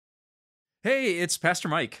Hey, it's Pastor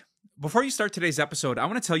Mike. Before you start today's episode, I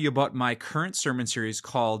want to tell you about my current sermon series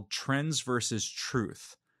called Trends versus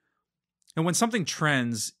Truth. And when something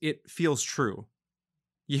trends, it feels true.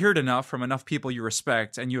 You hear it enough from enough people you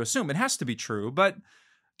respect, and you assume it has to be true, but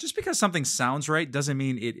just because something sounds right doesn't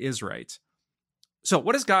mean it is right. So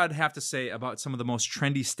what does God have to say about some of the most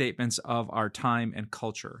trendy statements of our time and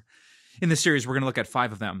culture? In this series, we're going to look at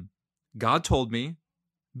 5 of them. God told me,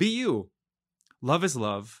 be you, love is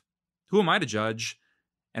love, who am I to judge,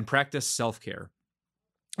 and practice self-care.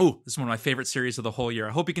 Oh, this is one of my favorite series of the whole year.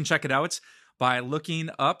 I hope you can check it out by looking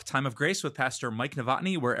up Time of Grace with Pastor Mike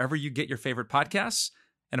Novotny wherever you get your favorite podcasts.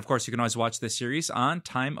 And of course, you can always watch this series on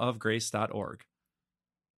timeofgrace.org.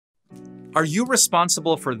 Are you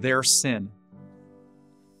responsible for their sin?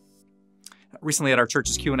 Recently at our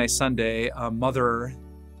church's Q&A Sunday, a mother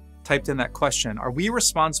typed in that question. Are we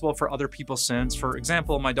responsible for other people's sins? For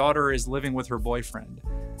example, my daughter is living with her boyfriend.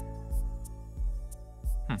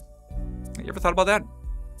 You ever thought about that?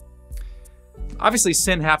 Obviously,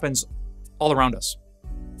 sin happens all around us.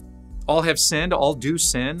 All have sinned, all do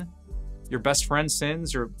sin. Your best friend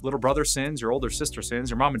sins, your little brother sins, your older sister sins,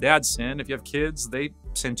 your mom and dad sin. If you have kids, they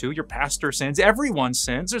sin too. Your pastor sins. Everyone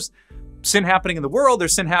sins. There's sin happening in the world.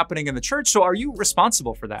 There's sin happening in the church. So are you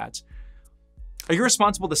responsible for that? Are you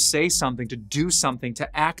responsible to say something, to do something,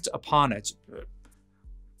 to act upon it?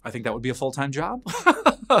 I think that would be a full-time job,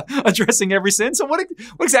 addressing every sin. So what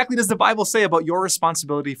exactly does the Bible say about your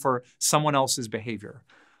responsibility for someone else's behavior?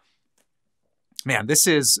 Man, this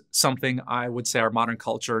is something I would say our modern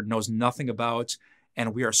culture knows nothing about,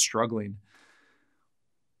 and we are struggling.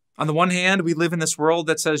 On the one hand, we live in this world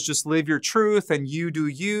that says just live your truth, and you do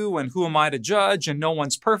you, and who am I to judge, and no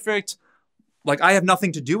one's perfect. Like, I have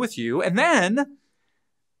nothing to do with you. And then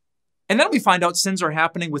we find out sins are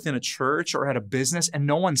happening within a church or at a business, and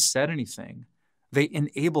no one said anything. They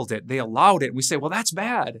enabled it. They allowed it. And we say, well, that's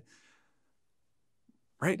bad.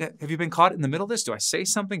 Right? Have you been caught in the middle of this? Do I say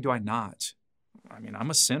something? Do I not? I mean, I'm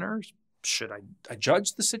a sinner. Should I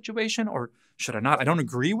judge the situation, or should I not? I don't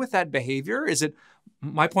agree with that behavior. Is it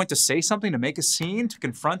my point to say something, to make a scene, to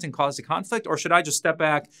confront and cause a conflict? Or should I just step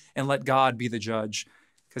back and let God be the judge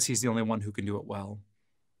because he's the only one who can do it well?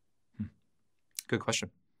 Good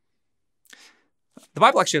question. The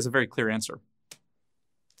Bible actually has a very clear answer.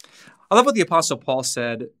 I love what the Apostle Paul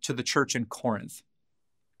said to the church in Corinth.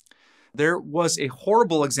 There was a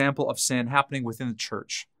horrible example of sin happening within the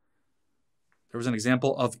church. There was an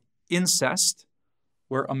example of incest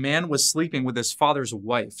where a man was sleeping with his father's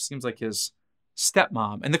wife, seems like his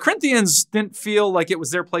stepmom. And the Corinthians didn't feel like it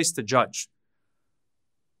was their place to judge.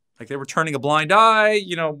 Like they were turning a blind eye.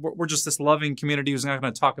 We're just this loving community who's not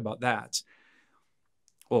going to talk about that.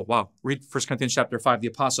 Oh, wow. Read 1 Corinthians chapter 5. The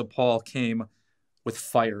Apostle Paul came with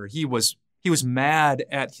fire. He was mad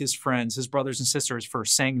at his friends, his brothers and sisters, for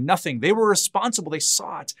saying nothing. They were responsible. They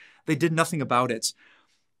saw it. They did nothing about it.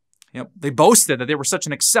 They boasted that they were such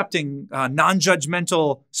an accepting,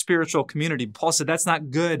 non-judgmental spiritual community. Paul said, that's not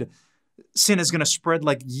good. Sin is going to spread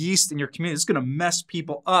like yeast in your community. It's going to mess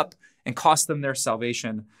people up and cost them their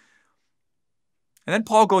salvation. And then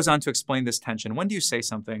Paul goes on to explain this tension. When do you say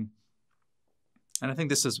something? And I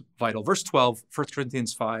think this is vital. Verse 12, 1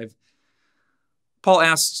 Corinthians 5, Paul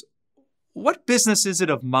asks, what business is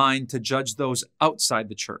it of mine to judge those outside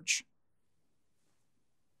the church?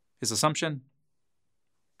 His assumption,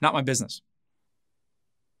 not my business,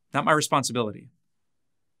 not my responsibility.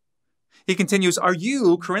 He continues, are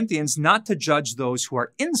you, Corinthians, not to judge those who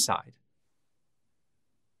are inside?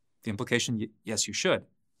 The implication, yes, you should.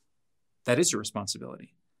 That is your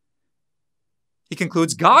responsibility. He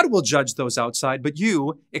concludes, God will judge those outside, but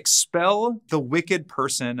you expel the wicked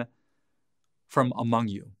person from among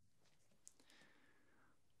you.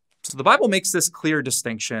 So the Bible makes this clear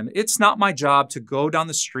distinction. It's not my job to go down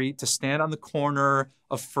the street, to stand on the corner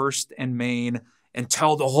of First and Main and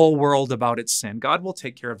tell the whole world about its sin. God will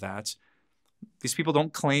take care of that. These people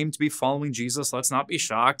don't claim to be following Jesus. Let's not be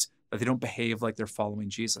shocked that they don't behave like they're following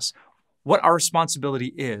Jesus. What our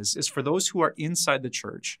responsibility is for those who are inside the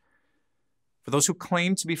church, for those who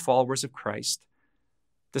claim to be followers of Christ,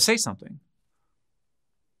 to say something.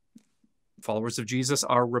 Followers of Jesus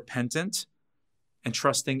are repentant and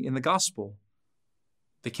trusting in the gospel.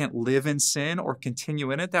 They can't live in sin or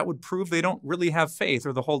continue in it. That would prove they don't really have faith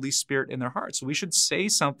or the Holy Spirit in their hearts. So we should say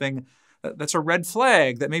something that's a red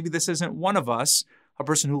flag, that maybe this isn't one of us, a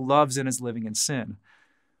person who loves and is living in sin.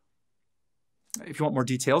 If you want more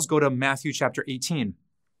details, go to Matthew chapter 18.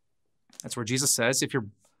 That's where Jesus says, if your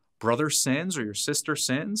brother sins or your sister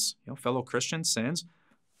sins, fellow Christian sins,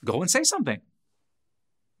 go and say something.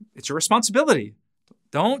 It's your responsibility.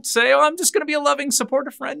 Don't say, oh, I'm just going to be a loving,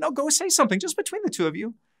 supportive friend. No, go say something just between the two of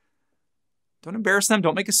you. Don't embarrass them.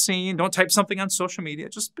 Don't make a scene. Don't type something on social media.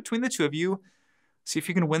 Just between the two of you, see if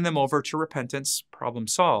you can win them over to repentance. Problem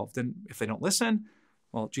solved. And if they don't listen,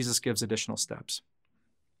 well, Jesus gives additional steps.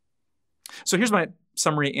 So here's my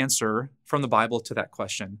summary answer from the Bible to that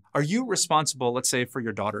question. Are you responsible, let's say, for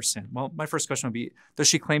your daughter's sin? Well, my first question would be, does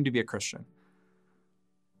she claim to be a Christian?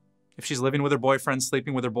 If she's living with her boyfriend,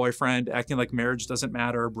 sleeping with her boyfriend, acting like marriage doesn't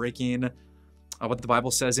matter, breaking what the Bible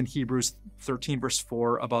says in Hebrews 13, verse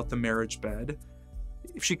 4 about the marriage bed.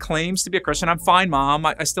 If she claims to be a Christian, I'm fine, Mom,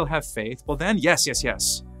 I still have faith. Well then,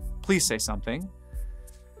 yes. Please say something.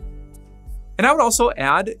 And I would also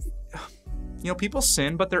add, people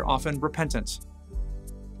sin, but they're often repentant.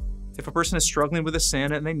 If a person is struggling with a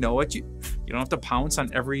sin and they know it, you don't have to pounce on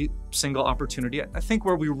every single opportunity. I think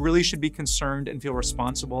where we really should be concerned and feel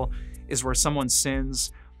responsible is where someone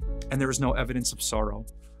sins and there is no evidence of sorrow.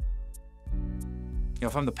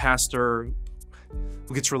 If I'm the pastor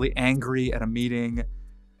who gets really angry at a meeting,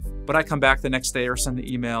 but I come back the next day or send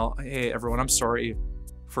the email, hey, everyone, I'm sorry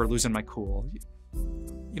for losing my cool.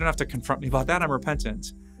 You don't have to confront me about that. I'm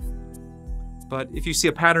repentant. But if you see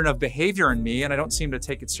a pattern of behavior in me and I don't seem to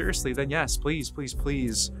take it seriously, then yes, please,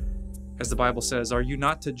 as the Bible says, are you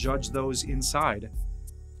not to judge those inside?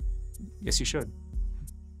 Yes, you should.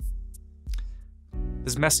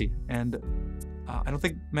 This is messy, and I don't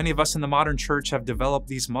think many of us in the modern church have developed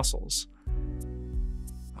these muscles.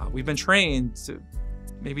 We've been trained to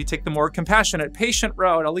maybe take the more compassionate, patient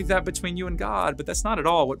route. I'll leave that between you and God, but that's not at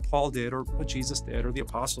all what Paul did or what Jesus did or the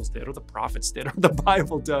apostles did or the prophets did or the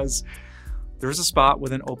Bible does. There's a spot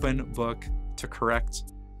with an open book to correct,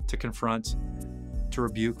 to confront, to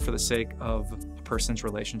rebuke for the sake of a person's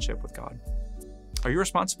relationship with God. Are you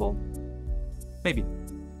responsible? Maybe.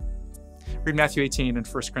 Read Matthew 18 and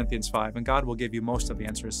 1 Corinthians 5, and God will give you most of the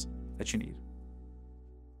answers that you need.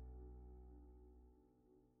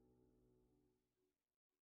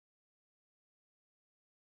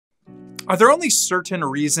 Are there only certain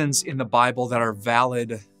reasons in the Bible that are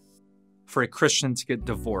valid for a Christian to get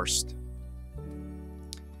divorced?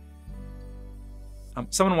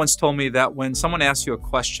 Someone once told me that when someone asks you a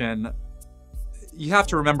question, you have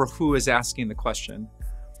to remember who is asking the question.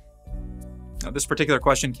 Now, this particular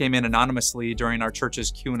question came in anonymously during our church's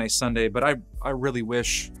Q&A Sunday, but I really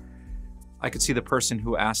wish I could see the person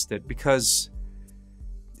who asked it, because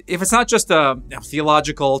if it's not just a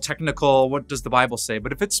theological, technical, what does the Bible say,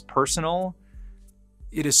 but if it's personal,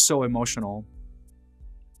 it is so emotional.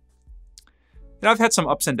 I've had some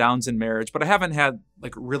ups and downs in marriage, but I haven't had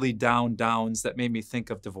really downs that made me think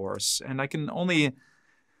of divorce. And I can only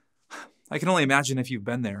imagine if you've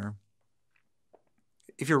been there.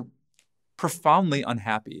 If you're profoundly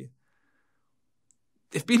unhappy,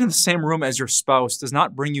 if being in the same room as your spouse does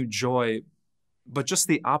not bring you joy, but just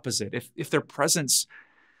the opposite, if their presence,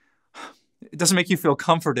 it doesn't make you feel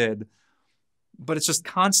comforted, but it's just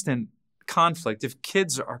constant conflict, if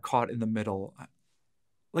kids are caught in the middle,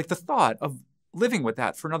 the thought of living with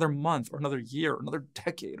that for another month or another year or another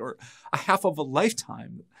decade or a half of a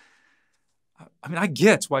lifetime. I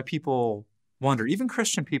get why people wonder, even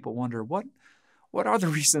Christian people wonder, what are the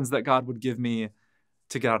reasons that God would give me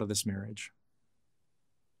to get out of this marriage?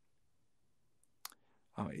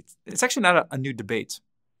 It's actually not a new debate.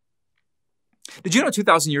 Did you know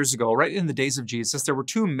 2,000 years ago, right in the days of Jesus, there were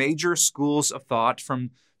two major schools of thought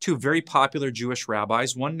from two very popular Jewish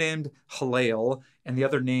rabbis, one named Hillel and the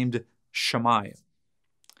other named Shammai.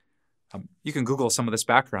 You can Google some of this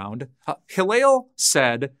background. Hillel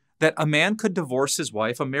said that a man could divorce his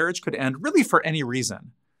wife, a marriage could end really for any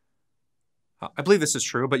reason. I believe this is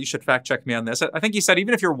true, but you should fact check me on this. I think he said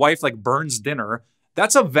even if your wife burns dinner,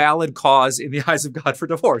 that's a valid cause in the eyes of God for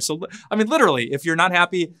divorce. So, literally, if you're not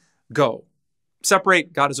happy, go.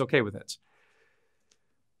 Separate, God is okay with it.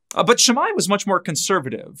 But Shammai was much more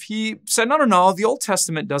conservative. He said, no, the Old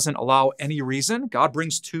Testament doesn't allow any reason. God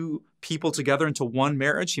brings two people together into one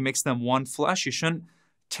marriage. He makes them one flesh. You shouldn't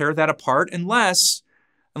tear that apart unless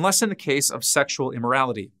in the case of sexual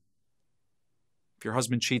immorality. If your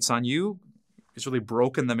husband cheats on you, he's really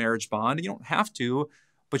broken the marriage bond. You don't have to,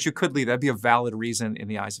 but you could leave. That'd be a valid reason in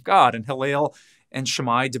the eyes of God. And Hillel and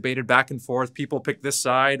Shammai debated back and forth. People picked this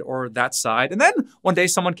side or that side. And then one day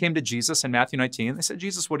someone came to Jesus in Matthew 19. They said,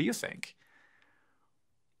 Jesus, what do you think?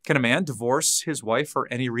 Can a man divorce his wife for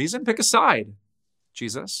any reason? Pick a side,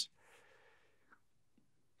 Jesus.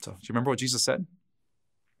 So do you remember what Jesus said?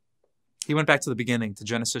 He went back to the beginning, to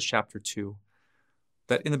Genesis chapter 2.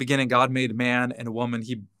 That in the beginning, God made man and woman.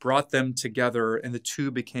 He brought them together and the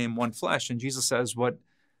two became one flesh. And Jesus says, what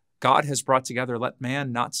God has brought together, let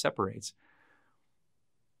man not separate.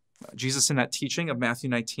 Jesus in that teaching of Matthew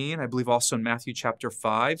 19, I believe also in Matthew chapter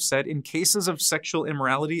 5, said in cases of sexual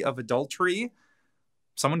immorality, of adultery,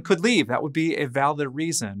 someone could leave. That would be a valid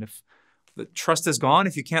reason. If the trust is gone,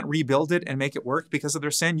 if you can't rebuild it and make it work because of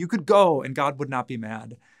their sin, you could go and God would not be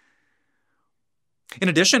mad. In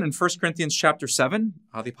addition, in 1 Corinthians chapter 7,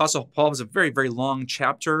 the Apostle Paul has a very, very long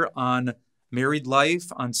chapter on married life,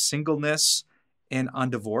 on singleness, and on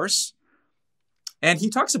divorce. And he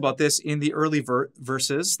talks about this in the early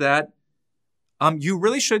verses that you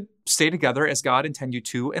really should stay together as God intended you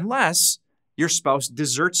to, unless your spouse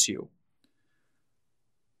deserts you.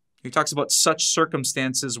 He talks about such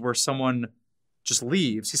circumstances where someone just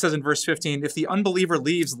leaves. He says in verse 15, if the unbeliever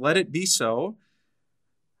leaves, let it be so.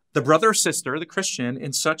 The brother or sister, the Christian,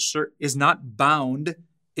 is not bound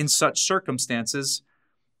in such circumstances.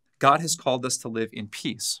 God has called us to live in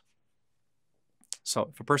peace.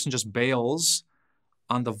 So if a person just bails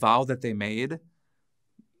on the vow that they made,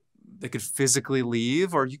 they could physically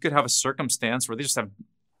leave, or you could have a circumstance where they just have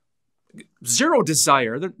zero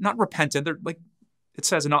desire. They're not repentant. They're like, it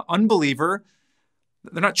says, an unbeliever.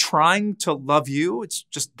 They're not trying to love you. It's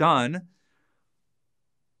just done.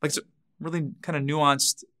 Like, it's a really kind of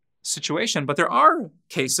nuanced situation. But there are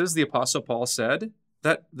cases, the Apostle Paul said,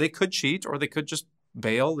 that they could cheat or they could just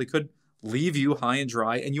bail. They could leave you high and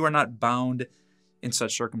dry, and you are not bound in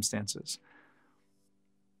such circumstances.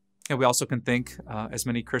 And we also can think, as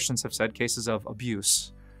many Christians have said, cases of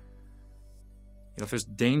abuse. If there's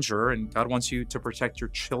danger and God wants you to protect your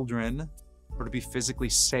children or to be physically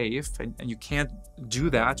safe, and you can't do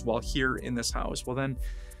that while here in this house, well then,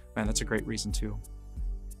 man, that's a great reason too.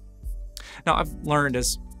 Now, I've learned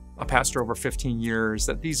as a pastor over 15 years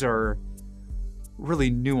that these are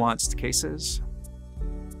really nuanced cases.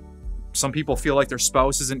 Some people feel like their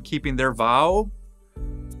spouse isn't keeping their vow,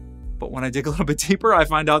 but when I dig a little bit deeper, I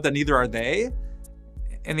find out that neither are they.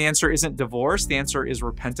 And the answer isn't divorce. The answer is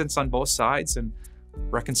repentance on both sides and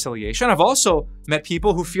reconciliation. I've also met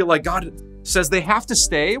people who feel like God says they have to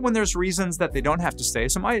stay when there's reasons that they don't have to stay.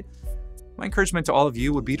 So my encouragement to all of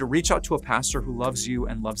you would be to reach out to a pastor who loves you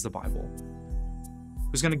and loves the Bible,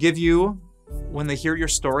 who's going to give you, when they hear your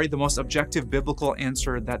story, the most objective biblical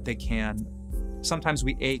answer that they can. Sometimes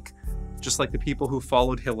we ache, just like the people who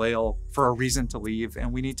followed Hillel, for a reason to leave,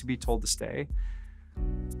 and we need to be told to stay.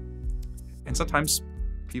 And sometimes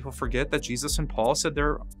people forget that Jesus and Paul said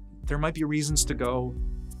there might be reasons to go.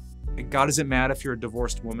 And God isn't mad if you're a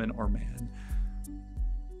divorced woman or man.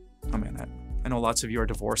 Oh man, I know lots of you are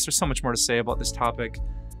divorced. There's so much more to say about this topic.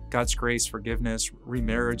 God's grace, forgiveness,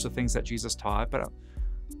 remarriage, the things that Jesus taught. But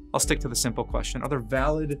I'll stick to the simple question. Are there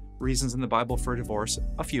valid reasons in the Bible for divorce?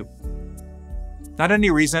 A few. Not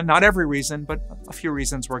any reason, not every reason, but a few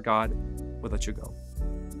reasons where God would let you go.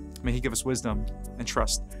 May He give us wisdom and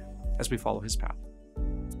trust as we follow His path.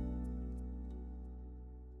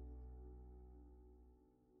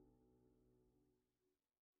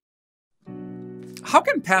 How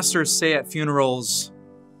can pastors say at funerals,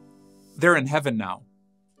 they're in heaven now?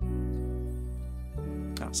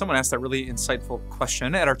 Someone asked that really insightful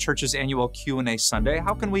question at our church's annual Q&A Sunday.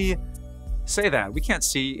 How can we say that? We can't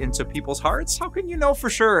see into people's hearts. How can you know for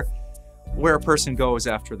sure where a person goes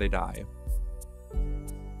after they die?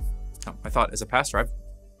 I thought as a pastor, I've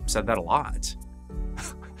said that a lot.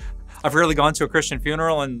 I've rarely gone to a Christian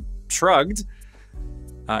funeral and shrugged.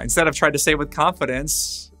 Instead, I've tried to say with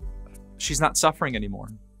confidence, she's not suffering anymore.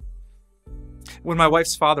 When my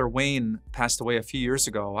wife's father, Wayne, passed away a few years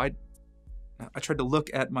ago, I tried to look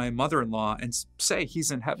at my mother-in-law and say,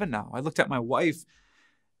 he's in heaven now. I looked at my wife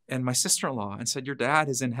and my sister-in-law and said, your dad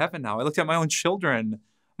is in heaven now. I looked at my own children,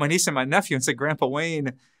 my niece and my nephew, and said, Grandpa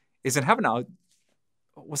Wayne is in heaven now.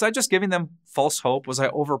 Was I just giving them false hope? Was I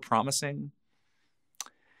over-promising?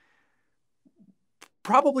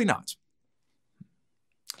 Probably not.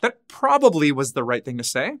 That probably was the right thing to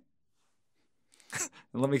say.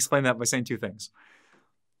 And let me explain that by saying two things.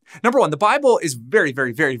 Number one, the Bible is very,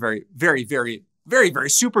 very, very, very, very, very, very, very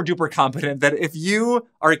super duper competent that if you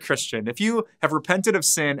are a Christian, if you have repented of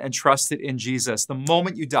sin and trusted in Jesus, the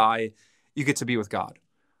moment you die, you get to be with God.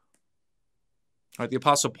 All right, the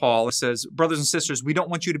Apostle Paul says, brothers and sisters, we don't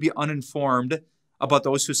want you to be uninformed about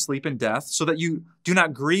those who sleep in death, so that you do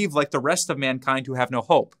not grieve like the rest of mankind who have no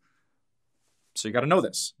hope. So you got to know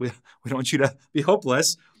this. We don't want you to be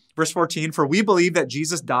hopeless. Verse 14, for we believe that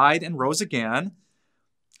Jesus died and rose again.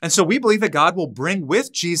 And so we believe that God will bring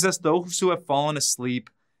with Jesus those who have fallen asleep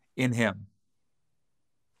in him.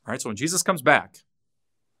 All right, so when Jesus comes back,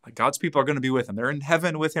 God's people are going to be with him. They're in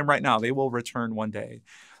heaven with him right now. They will return one day.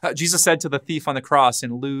 Jesus said to the thief on the cross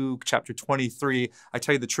in Luke chapter 23, I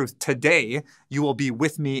tell you the truth, today you will be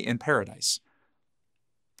with me in paradise.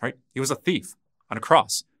 right? He was a thief on a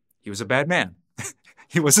cross. He was a bad man.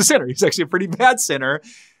 He was a sinner. He was actually a pretty bad sinner.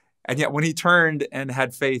 And yet when he turned and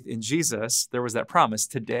had faith in Jesus, there was that promise,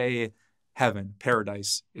 today, heaven,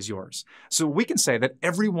 paradise is yours. So we can say that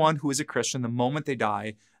everyone who is a Christian, the moment they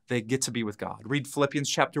die, they get to be with God. Read Philippians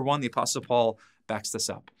chapter 1. The Apostle Paul backs this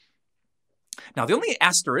up. Now, the only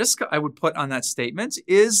asterisk I would put on that statement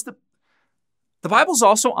is the Bible's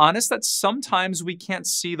also honest that sometimes we can't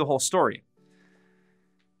see the whole story.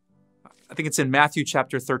 I think it's in Matthew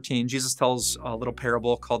chapter 13. Jesus tells a little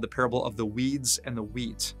parable called the parable of the weeds and the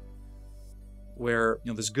wheat, where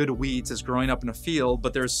this good wheat is growing up in a field,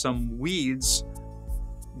 but there's some weeds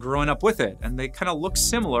growing up with it, and they kind of look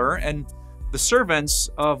similar. And the servants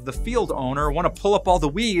of the field owner want to pull up all the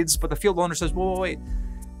weeds, but the field owner says, "Whoa, wait,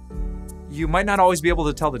 you might not always be able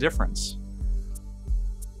to tell the difference."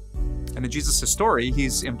 And in Jesus' story,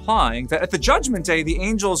 he's implying that at the judgment day, the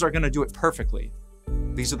angels are going to do it perfectly.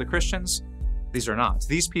 These are the Christians. These are not.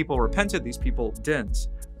 These people repented. These people didn't.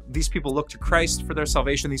 These people look to Christ for their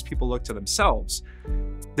salvation. These people look to themselves.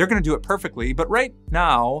 They're going to do it perfectly. But right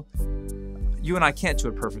now, you and I can't do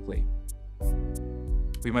it perfectly.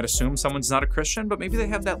 We might assume someone's not a Christian, but maybe they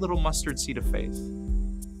have that little mustard seed of faith.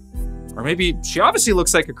 Or maybe she obviously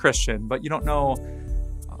looks like a Christian, but you don't know,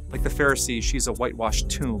 like the Pharisee, she's a whitewashed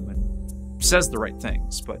tomb and says the right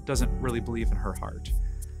things, but doesn't really believe in her heart.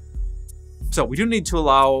 So we do need to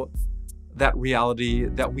allow that reality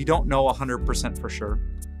that we don't know 100% for sure.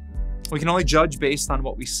 We can only judge based on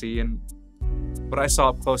what we see. And what I saw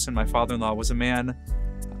up close in my father-in-law was a man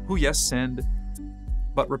who, yes, sinned,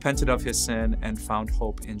 but repented of his sin and found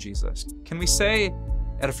hope in Jesus. Can we say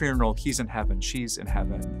at a funeral, he's in heaven, she's in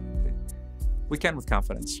heaven? We can with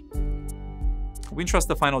confidence. We entrust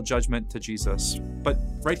the final judgment to Jesus. But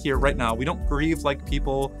right here, right now, we don't grieve like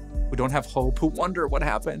people who don't have hope, who wonder what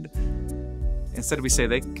happened. Instead, we say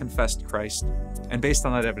they confessed Christ. And based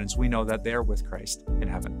on that evidence, we know that they're with Christ in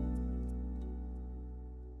heaven.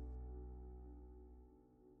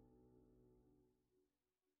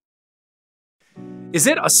 Is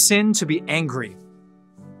it a sin to be angry?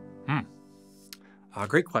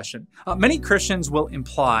 Great question. Many Christians will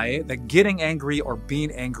imply that getting angry or being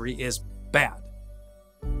angry is bad.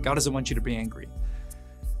 God doesn't want you to be angry.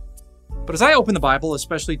 But as I open the Bible,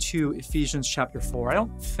 especially to Ephesians chapter 4, I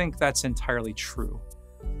don't think that's entirely true.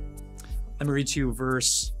 Let me read to you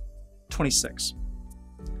verse 26.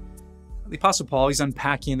 The Apostle Paul, he's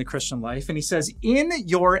unpacking the Christian life, and he says, "In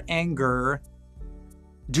your anger,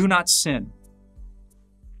 do not sin."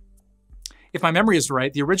 If my memory is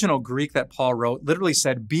right, the original Greek that Paul wrote literally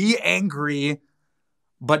said, "Be angry,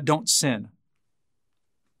 but don't sin."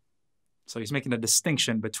 So he's making a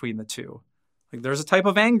distinction between the two. Like there's a type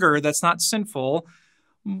of anger that's not sinful,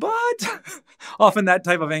 but often that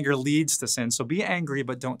type of anger leads to sin. So be angry,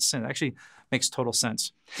 but don't sin. It actually makes total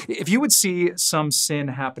sense. If you would see some sin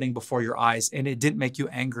happening before your eyes and it didn't make you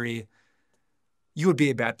angry, you would be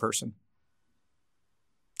a bad person.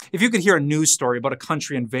 If you could hear a news story about a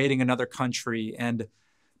country invading another country and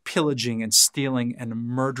pillaging and stealing and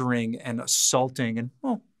murdering and assaulting and,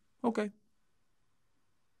 oh, okay.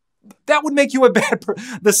 That would make you a bad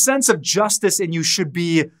person. The sense of justice in you should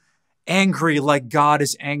be angry like God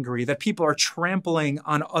is angry, that people are trampling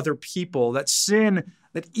on other people, that sin,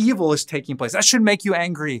 that evil is taking place. That should make you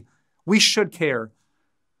angry. We should care.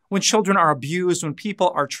 When children are abused, when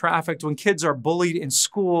people are trafficked, when kids are bullied in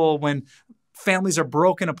school, when families are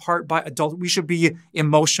broken apart by adults, we should be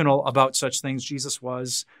emotional about such things. Jesus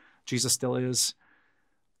was, Jesus still is.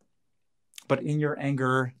 But in your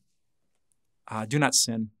anger, do not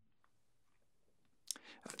sin.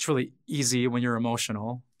 It's really easy when you're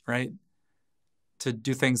emotional, right? To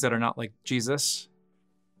do things that are not like Jesus.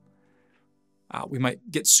 We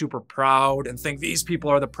might get super proud and think these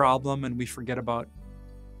people are the problem, and we forget about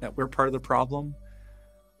that we're part of the problem.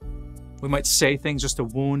 We might say things just to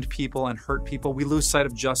wound people and hurt people. We lose sight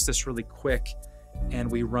of justice really quick, and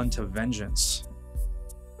we run to vengeance.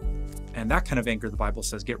 And that kind of anger, the Bible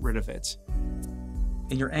says, get rid of it.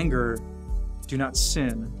 In your anger, do not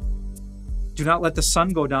sin. Do not let the sun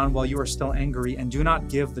go down while you are still angry, and do not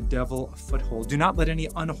give the devil a foothold. Do not let any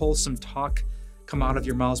unwholesome talk come out of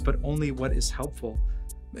your mouths, but only what is helpful.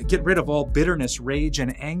 Get rid of all bitterness, rage,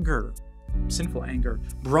 and anger, sinful anger,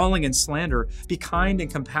 brawling and slander. Be kind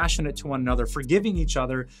and compassionate to one another, forgiving each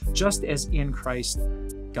other, just as in Christ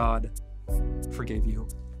God forgave you.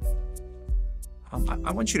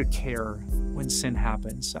 I want you to care when sin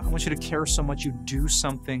happens. I want you to care so much you do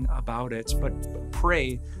something about it, but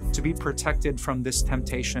pray to be protected from this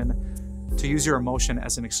temptation to use your emotion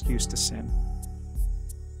as an excuse to sin.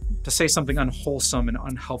 to say something unwholesome and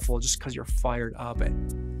unhelpful just because you're fired up.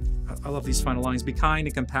 I love these final lines. Be kind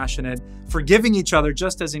and compassionate, forgiving each other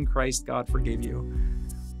just as in Christ God forgave you.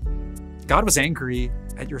 God was angry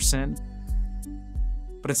at your sin,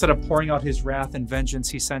 but instead of pouring out his wrath and vengeance,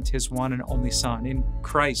 he sent his one and only Son. In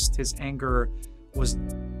Christ, his anger was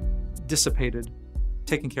dissipated,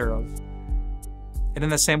 taken care of. And in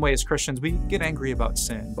the same way as Christians, we get angry about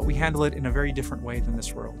sin, but we handle it in a very different way than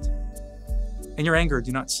this world. In your anger,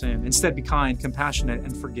 do not sin. Instead, be kind, compassionate,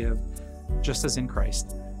 and forgive, just as in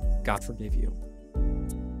Christ God forgave you.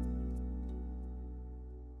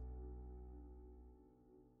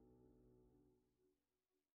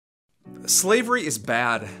 Slavery is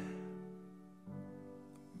bad,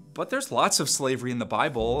 but there's lots of slavery in the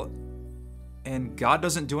Bible, and God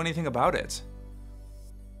doesn't do anything about it.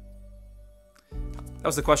 That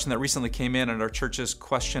was the question that recently came in at our church's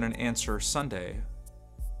Question and Answer Sunday,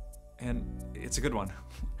 and it's a good one.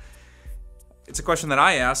 It's a question that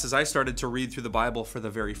I asked as I started to read through the Bible for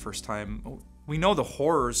the very first time. We know the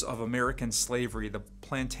horrors of American slavery, the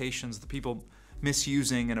plantations, the people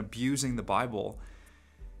misusing and abusing the Bible.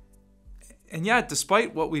 And yet,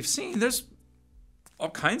 despite what we've seen, there's all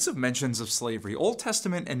kinds of mentions of slavery, Old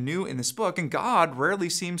Testament and New, in this book, and God rarely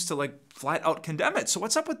seems to flat out condemn it. So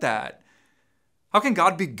what's up with that? How can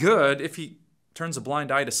God be good if he turns a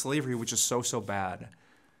blind eye to slavery, which is so bad?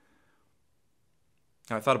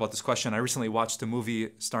 Now, I thought about this question. I recently watched a movie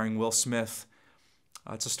starring Will Smith.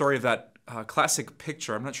 It's a story of that classic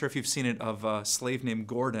picture, I'm not sure if you've seen it, of a slave named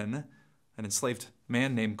Gordon, an enslaved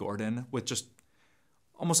man named Gordon, with just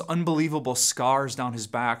almost unbelievable scars down his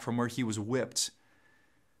back from where he was whipped.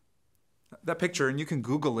 That picture, and you can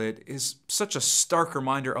Google it, is such a stark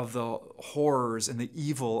reminder of the horrors and the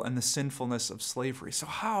evil and the sinfulness of slavery. So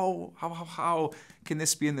how can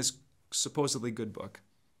this be in this supposedly good book?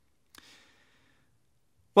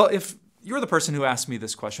 Well, if you're the person who asked me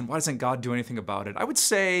this question, why doesn't God do anything about it? I would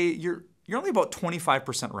say you're only about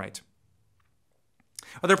 25% right.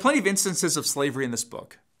 Are there plenty of instances of slavery in this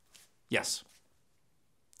book? Yes.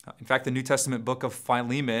 In fact, the New Testament book of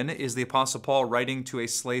Philemon is the Apostle Paul writing to a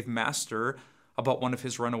slave master about one of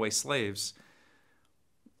his runaway slaves.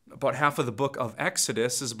 About half of the book of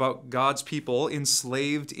Exodus is about God's people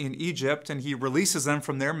enslaved in Egypt, and he releases them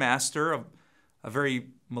from their master, a very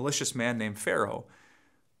malicious man named Pharaoh.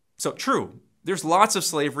 So true, there's lots of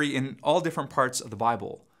slavery in all different parts of the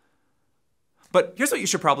Bible. But here's what you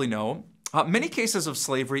should probably know. Many cases of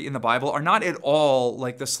slavery in the Bible are not at all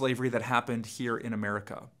like the slavery that happened here in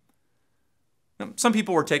America. Some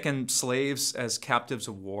people were taken slaves as captives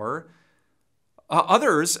of war.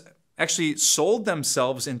 Others actually sold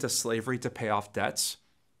themselves into slavery to pay off debts.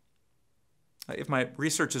 If my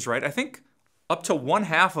research is right, I think up to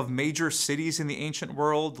 1/2 of major cities in the ancient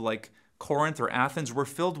world, like Corinth or Athens, were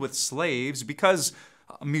filled with slaves because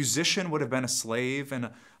a musician would have been a slave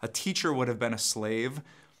and a teacher would have been a slave.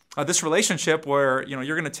 This relationship where you're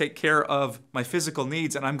going to take care of my physical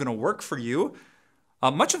needs and I'm going to work for you,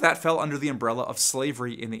 much of that fell under the umbrella of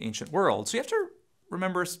slavery in the ancient world. So you have to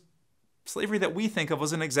remember, slavery that we think of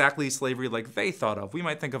wasn't exactly slavery like they thought of. We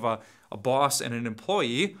might think of a boss and an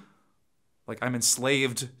employee, like I'm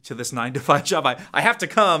enslaved to this 9-to-5 job. I have to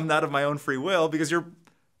come, not of my own free will, because you're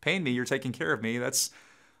paying me, you're taking care of me. That's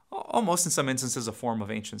almost in some instances a form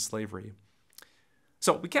of ancient slavery.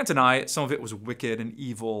 So we can't deny some of it was wicked and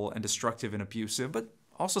evil and destructive and abusive, but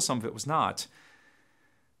also some of it was not.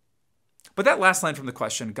 But that last line from the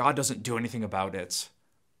question, God doesn't do anything about it,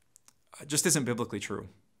 just isn't biblically true.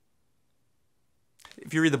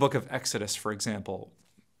 If you read the book of Exodus, for example,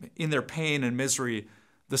 in their pain and misery,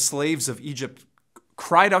 the slaves of Egypt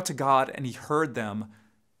cried out to God and he heard them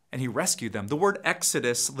and he rescued them. The word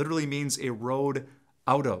Exodus literally means a road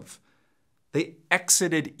out of. They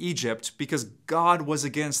exited Egypt because God was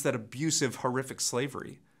against that abusive, horrific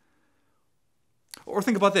slavery. Or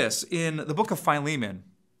think about this. In the book of Philemon,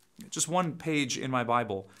 just one page in my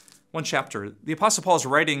Bible, one chapter, the Apostle Paul is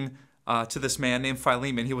writing to this man named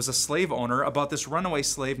Philemon. He was a slave owner about this runaway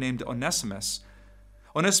slave named Onesimus.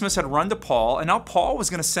 Onesimus had run to Paul, and now Paul was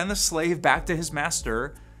going to send the slave back to his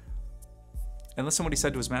master. And listen to what he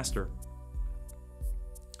said to his master.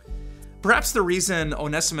 Perhaps the reason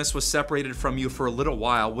Onesimus was separated from you for a little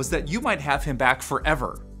while was that you might have him back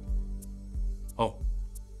forever. Oh,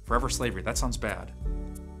 forever slavery. That sounds bad.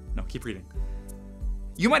 No, keep reading.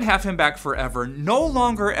 You might have him back forever, no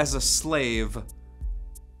longer as a slave,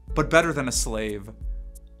 but better than a slave,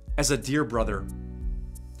 as a dear brother.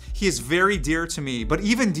 He is very dear to me, but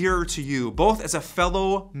even dearer to you, both as a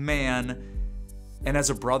fellow man and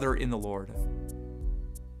as a brother in the Lord.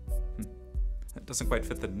 doesn't quite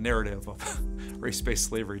fit the narrative of race-based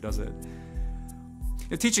slavery, does it?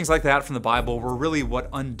 Teachings like that from the Bible were really what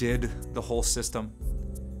undid the whole system.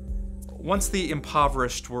 Once the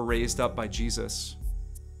impoverished were raised up by Jesus,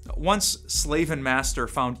 once slave and master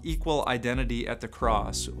found equal identity at the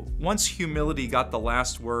cross, once humility got the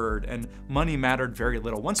last word and money mattered very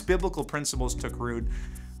little, once biblical principles took root,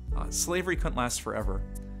 slavery couldn't last forever.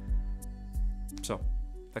 So,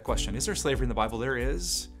 that question, is there slavery in the Bible? There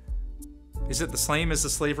is. Is it the same as the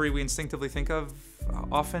slavery we instinctively think of?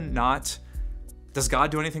 Often not. Does God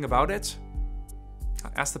do anything about it?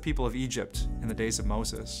 Ask the people of Egypt in the days of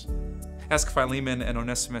Moses. Ask Philemon and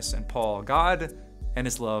Onesimus and Paul. God and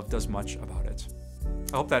his love does much about it.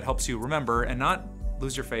 I hope that helps you remember and not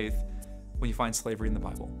lose your faith when you find slavery in the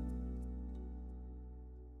Bible.